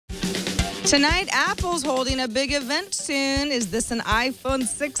Tonight, Apple's holding a big event soon. Is this an iPhone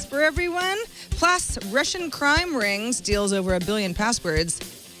 6 for everyone? Plus, Russian crime ring steals over 1 billion passwords.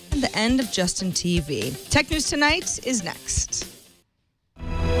 And the end of Justin TV. Tech News Tonight is next.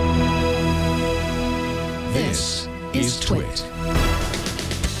 This is Twit.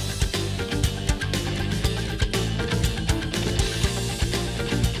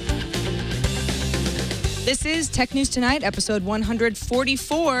 This is Tech News Tonight, episode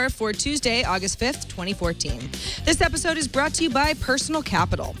 144 for Tuesday, August 5th, 2014. This episode is brought to you by Personal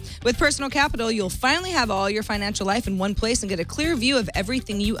Capital. With Personal Capital, you'll finally have all your financial life in one place and get a clear view of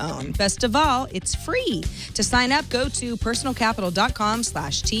everything you own. Best of all, it's free. To sign up, go to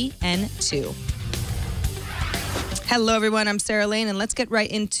personalcapital.com/TN2. Hello, everyone. I'm Sarah Lane, and let's get right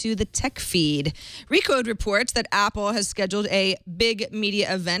into the tech feed. Recode reports that Apple has scheduled a big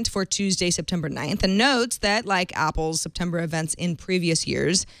media event for Tuesday, September 9th, and notes that, like Apple's September events in previous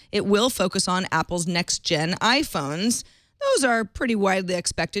years, it will focus on Apple's next-gen iPhones. Those are pretty widely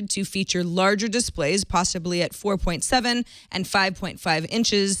expected to feature larger displays, possibly at 4.7 and 5.5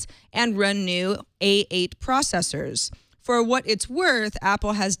 inches, and run new A8 processors. For what it's worth,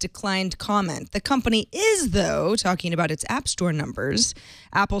 Apple has declined comment. The company is, though, talking about its App Store numbers.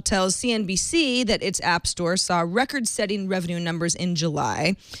 Apple tells CNBC that its App Store saw record-setting revenue numbers in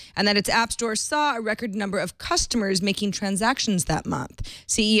July, and that its App Store saw a record number of customers making transactions that month.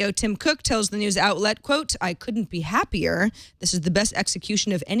 CEO Tim Cook tells the news outlet, quote, "I couldn't be happier. This is the best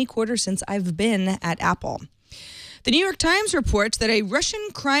execution of any quarter since I've been at Apple." The New York Times reports that a Russian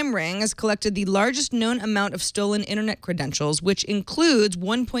crime ring has collected the largest known amount of stolen internet credentials, which includes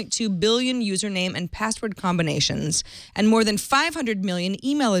 1.2 billion username and password combinations and more than 500 million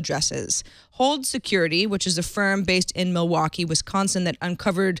email addresses. Hold Security, which is a firm based in Milwaukee, Wisconsin, that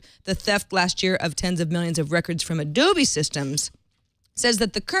uncovered the theft last year of tens of millions of records from Adobe systems, says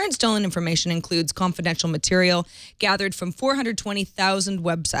that the current stolen information includes confidential material gathered from 420,000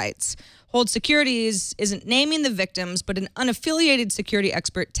 websites. Hold Security isn't naming the victims, but an unaffiliated security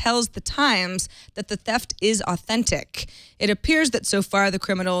expert tells The Times that the theft is authentic. It appears that so far the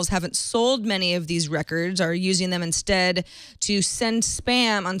criminals haven't sold many of these records, are using them instead to send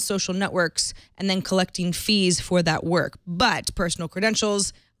spam on social networks and then collecting fees for that work. But personal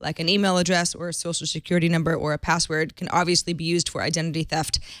credentials, like an email address or a social security number or a password, can obviously be used for identity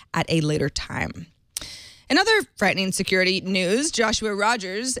theft at a later time. In other frightening security news, Joshua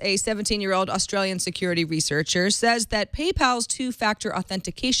Rogers, a 17-year-old Australian security researcher, says that PayPal's two-factor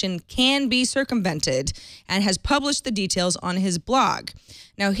authentication can be circumvented and has published the details on his blog.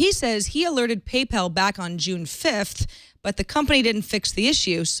 Now, he says he alerted PayPal back on June 5th, but the company didn't fix the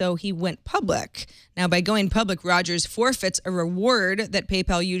issue, so he went public. Now, by going public, Rogers forfeits a reward that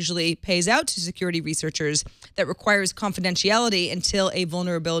PayPal usually pays out to security researchers that requires confidentiality until a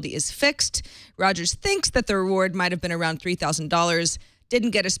vulnerability is fixed. Rogers thinks that the reward might have been around $3,000, didn't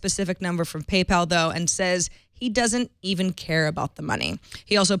get a specific number from PayPal, though, and says he doesn't even care about the money.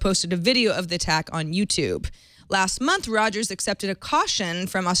 He also posted a video of the attack on YouTube. Last month, Rogers accepted a caution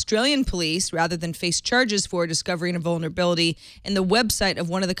from Australian police rather than face charges for discovering a vulnerability in the website of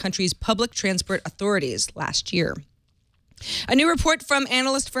one of the country's public transport authorities last year. A new report from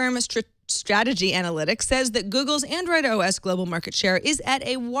analyst firm Strategy Analytics says that Google's Android OS global market share is at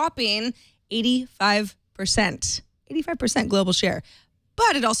a whopping 85%. 85% global share.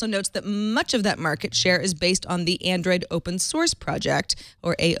 But it also notes that much of that market share is based on the Android Open Source Project,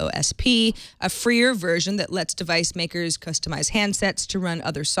 or AOSP, a freer version that lets device makers customize handsets to run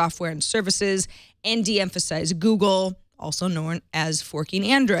other software and services and de-emphasize Google, also known as forking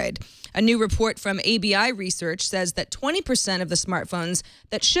Android. A new report from ABI Research says that 20% of the smartphones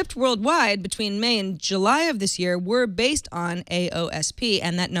that shipped worldwide between May and July of this year were based on AOSP,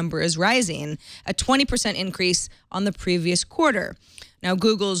 and that number is rising, a 20% increase on the previous quarter. Now,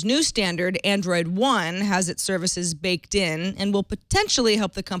 Google's new standard, Android One, has its services baked in and will potentially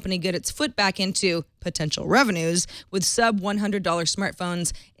help the company get its foot back into potential revenues with sub-$100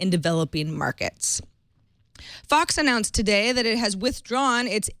 smartphones in developing markets. Fox announced today that it has withdrawn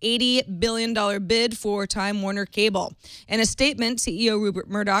its $80 billion bid for Time Warner Cable. In a statement, CEO Rupert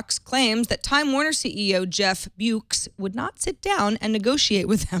Murdoch claims that Time Warner CEO Jeff Bewkes would not sit down and negotiate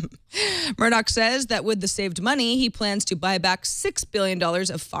with him. Murdoch says that with the saved money, he plans to buy back $6 billion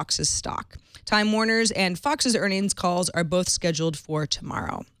of Fox's stock. Time Warner's and Fox's earnings calls are both scheduled for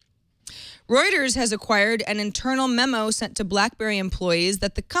tomorrow. Reuters has acquired an internal memo sent to BlackBerry employees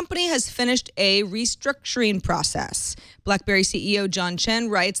that the company has finished a restructuring process. BlackBerry CEO John Chen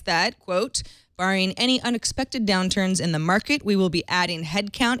writes that, quote, barring any unexpected downturns in the market, we will be adding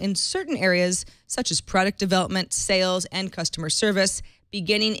headcount in certain areas such as product development, sales, and customer service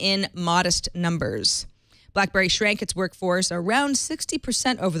beginning in modest numbers. BlackBerry shrank its workforce around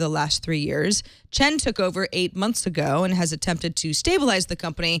 60% over the last 3 years. Chen took over 8 months ago and has attempted to stabilize the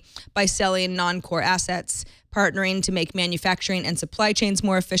company by selling non-core assets, partnering to make manufacturing and supply chains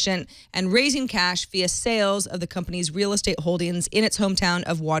more efficient, and raising cash via sales of the company's real estate holdings in its hometown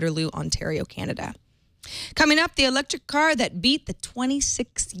of Waterloo, Ontario, Canada. Coming up, the electric car that beat the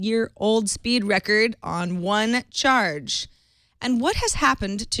 26-year-old speed record on one charge. And what has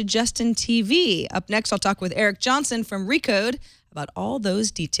happened to Justin TV? Up next, I'll talk with Eric Johnson from Recode about all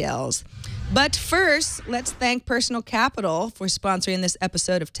those details. But first, let's thank Personal Capital for sponsoring this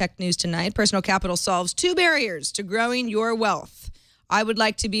episode of Tech News Tonight. Personal Capital solves 2 barriers to growing your wealth. I would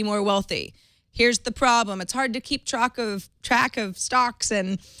like to be more wealthy. Here's the problem. It's hard to keep track of stocks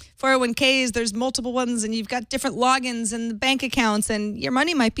and 401ks. There's multiple ones, and you've got different logins and bank accounts, and your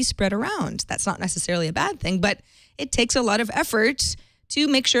money might be spread around. That's not necessarily a bad thing, but it takes a lot of effort to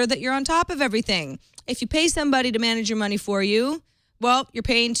make sure that you're on top of everything. If you pay somebody to manage your money for you, well, you're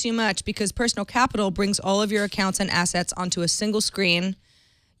paying too much, because Personal Capital brings all of your accounts and assets onto a single screen.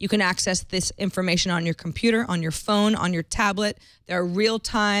 You can access this information on your computer, on your phone, on your tablet. There are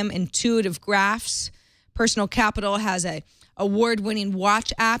real-time, intuitive graphs. Personal Capital has a award-winning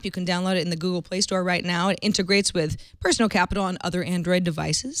watch app. You can download it in the Google Play Store right now. It integrates with Personal Capital on other Android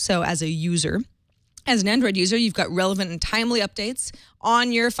devices. So as an Android user, you've got relevant and timely updates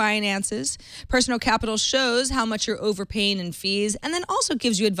on your finances. Personal Capital shows how much you're overpaying in fees, and then also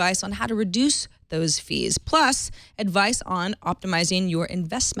gives you advice on how to reduce those fees, plus advice on optimizing your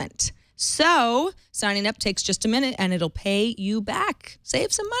investment. So signing up takes just a minute, and it'll pay you back.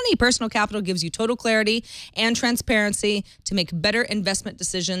 Save some money. Personal Capital gives you total clarity and transparency to make better investment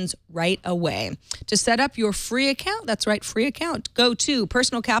decisions right away. To set up your free account, that's right, free account, go to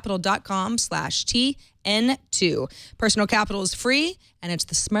personalcapital.com/TN2. Personal Capital is free, and it's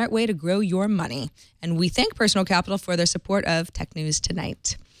the smart way to grow your money. And we thank Personal Capital for their support of Tech News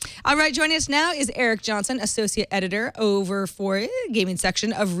Tonight. All right, joining us now is Eric Johnson, Associate Editor over for the gaming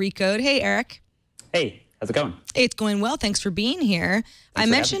section of Recode. Hey, Eric. Hey, how's it going? It's going well. Thanks for being here. I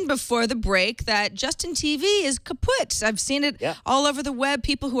mentioned before the break that Justin TV is kaput. I've seen it all over the web,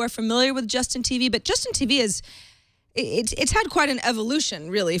 people who are familiar with Justin TV, but Justin TV it's had quite an evolution,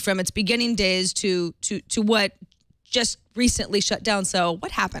 really, from its beginning days to what just recently shut down. So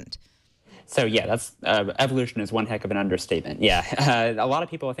what happened? So yeah, that's evolution is one heck of an understatement. Yeah, a lot of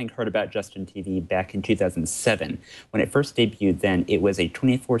people I think heard about Justin TV back in 2007 when it first debuted. Then it was a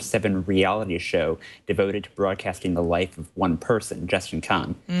 24/7 reality show devoted to broadcasting the life of one person, Justin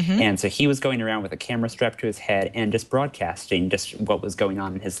Khan. And so he was going around with a camera strapped to his head and just broadcasting just what was going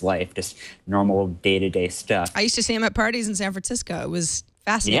on in his life, just normal day-to-day stuff. I used to see him at parties in San Francisco. It was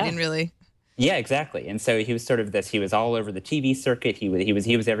fascinating, really. Yeah, exactly. And so he was sort of this. He was all over the TV circuit. He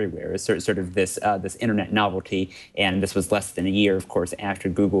was everywhere. It was sort of this internet novelty. And this was less than a year, of course, after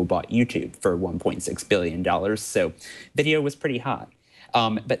Google bought YouTube for $1.6 billion. So video was pretty hot.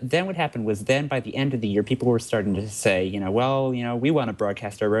 But then what happened was then by the end of the year, people were starting to say, we want to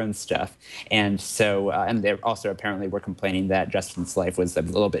broadcast our own stuff. And so, and they also apparently were complaining that Justin's life was a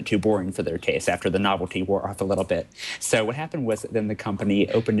little bit too boring for their taste after the novelty wore off a little bit. So what happened was then the company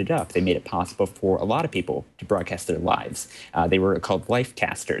opened it up. They made it possible for a lot of people to broadcast their lives. They were called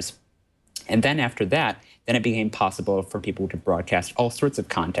lifecasters. And then after that, then it became possible for people to broadcast all sorts of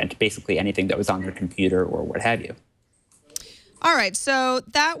content, basically anything that was on their computer or what have you. All right, so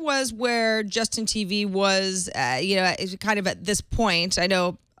that was where Justin TV was, kind of at this point. I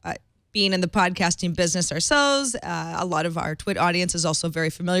know being in the podcasting business ourselves, a lot of our Twit audience is also very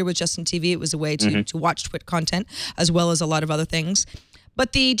familiar with Justin TV. It was a way to watch Twit content as well as a lot of other things.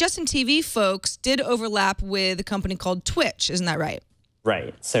 But the Justin TV folks did overlap with a company called Twitch, isn't that right?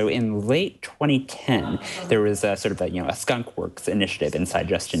 Right. So in late 2010, there was a sort of a skunkworks initiative inside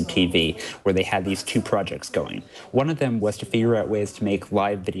Justin TV where they had these 2 projects going. One of them was to figure out ways to make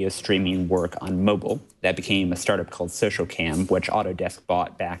live video streaming work on mobile. That became a startup called SocialCam, which Autodesk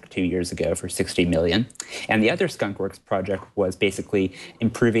bought back 2 years ago for $60 million. And the other skunkworks project was basically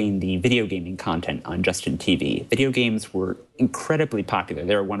improving the video gaming content on Justin TV. Video games were incredibly popular.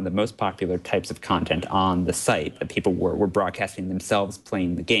 They were one of the most popular types of content on the site that people were broadcasting themselves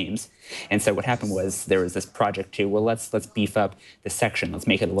playing the games. And so what happened was there was this project to, well, let's beef up the section. Let's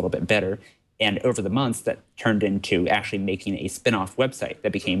make it a little bit better. And over the months, that turned into actually making a spin-off website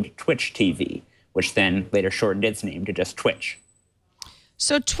that became Twitch TV, which then later shortened its name to just Twitch.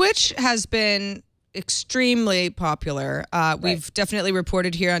 So Twitch has been extremely popular. We've definitely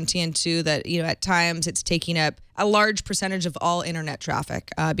reported here on TN2 that, at times it's taking up a large percentage of all internet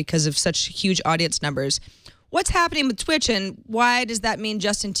traffic because of such huge audience numbers. What's happening with Twitch, and why does that mean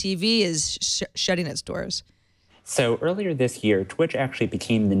Justin TV is shutting its doors? So earlier this year, Twitch actually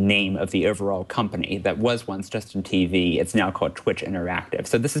became the name of the overall company that was once Justin TV. It's now called Twitch Interactive.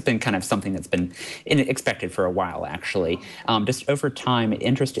 So this has been kind of something that's been expected for a while, actually. Just over time,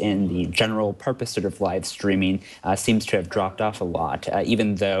 interest in the general purpose sort of live streaming seems to have dropped off a lot,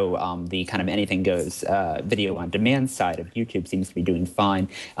 even though the kind of anything goes video on demand side of YouTube seems to be doing fine.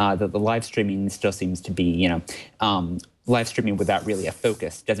 The live streaming still seems to be, live streaming without really a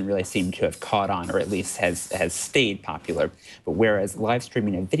focus doesn't really seem to have caught on, or at least has stayed popular. But whereas live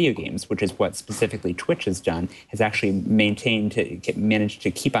streaming of video games, which is what specifically Twitch has done, has actually managed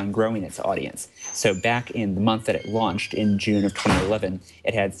to keep on growing its audience. So back in the month that it launched, in June of 2011,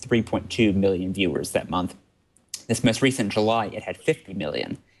 it had 3.2 million viewers that month. This most recent July, it had 50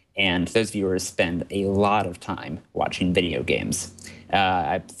 million. And those viewers spend a lot of time watching video games.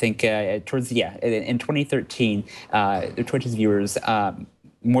 I think in 2013, Twitch's viewers,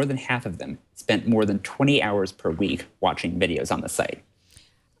 more than half of them spent more than 20 hours per week watching videos on the site.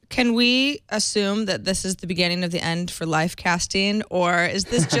 Can we assume that this is the beginning of the end for live casting, or is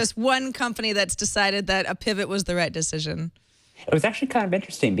this just one company that's decided that a pivot was the right decision? It was actually kind of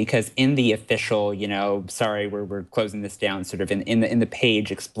interesting because in the official, sorry, we're closing this down, sort of in the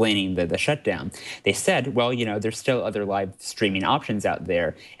page explaining the shutdown, they said, well, there's still other live streaming options out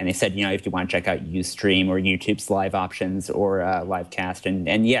there. And they said, if you want to check out Ustream or YouTube's live options or Livecast.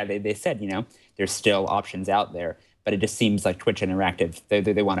 And yeah, they said, there's still options out there. But it just seems like Twitch Interactive,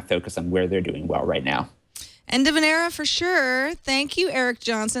 they want to focus on where they're doing well right now. End of an era for sure. Thank you, Eric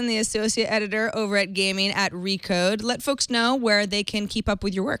Johnson, the associate editor over at Gaming at Recode. Let folks know where they can keep up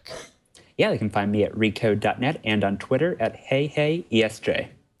with your work. Yeah, they can find me at recode.net and on Twitter at HeyHeyESJ.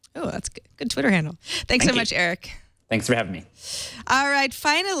 Oh, that's good. Good Twitter handle. Thanks so much, Eric. Thanks for having me. All right.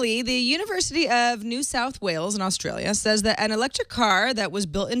 Finally, the University of New South Wales in Australia says that an electric car that was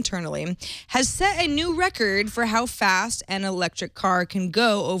built internally has set a new record for how fast an electric car can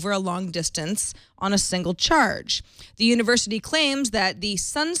go over a long distance on a single charge. The university claims that the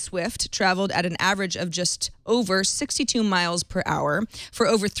SunSwift traveled at an average of just over 62 miles per hour for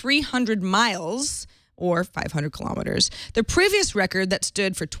over 300 miles, or 500 kilometers. The previous record that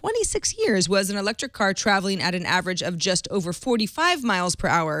stood for 26 years was an electric car traveling at an average of just over 45 miles per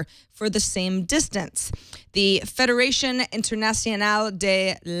hour for the same distance. The Fédération Internationale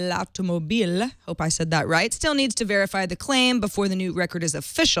de l'Automobile, hope I said that right, still needs to verify the claim before the new record is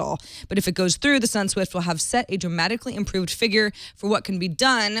official. But if it goes through, the SunSwift will have set a dramatically improved figure for what can be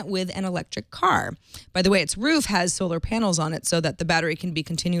done with an electric car. By the way, its roof has solar panels on it so that the battery can be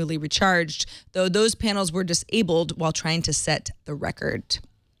continually recharged, though those panels were disabled while trying to set the record.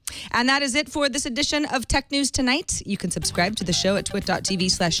 And that is it for this edition of Tech News Tonight. You can subscribe to the show at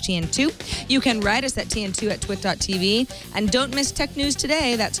twit.tv/TN2. You can write us at TN2 at twit.tv. And don't miss Tech News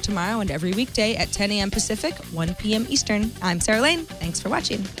Today. That's tomorrow and every weekday at 10 a.m. Pacific, 1 p.m. Eastern. I'm Sarah Lane. Thanks for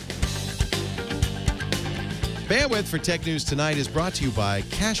watching. Bandwidth for Tech News Tonight is brought to you by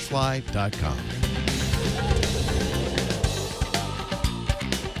CashFly.com.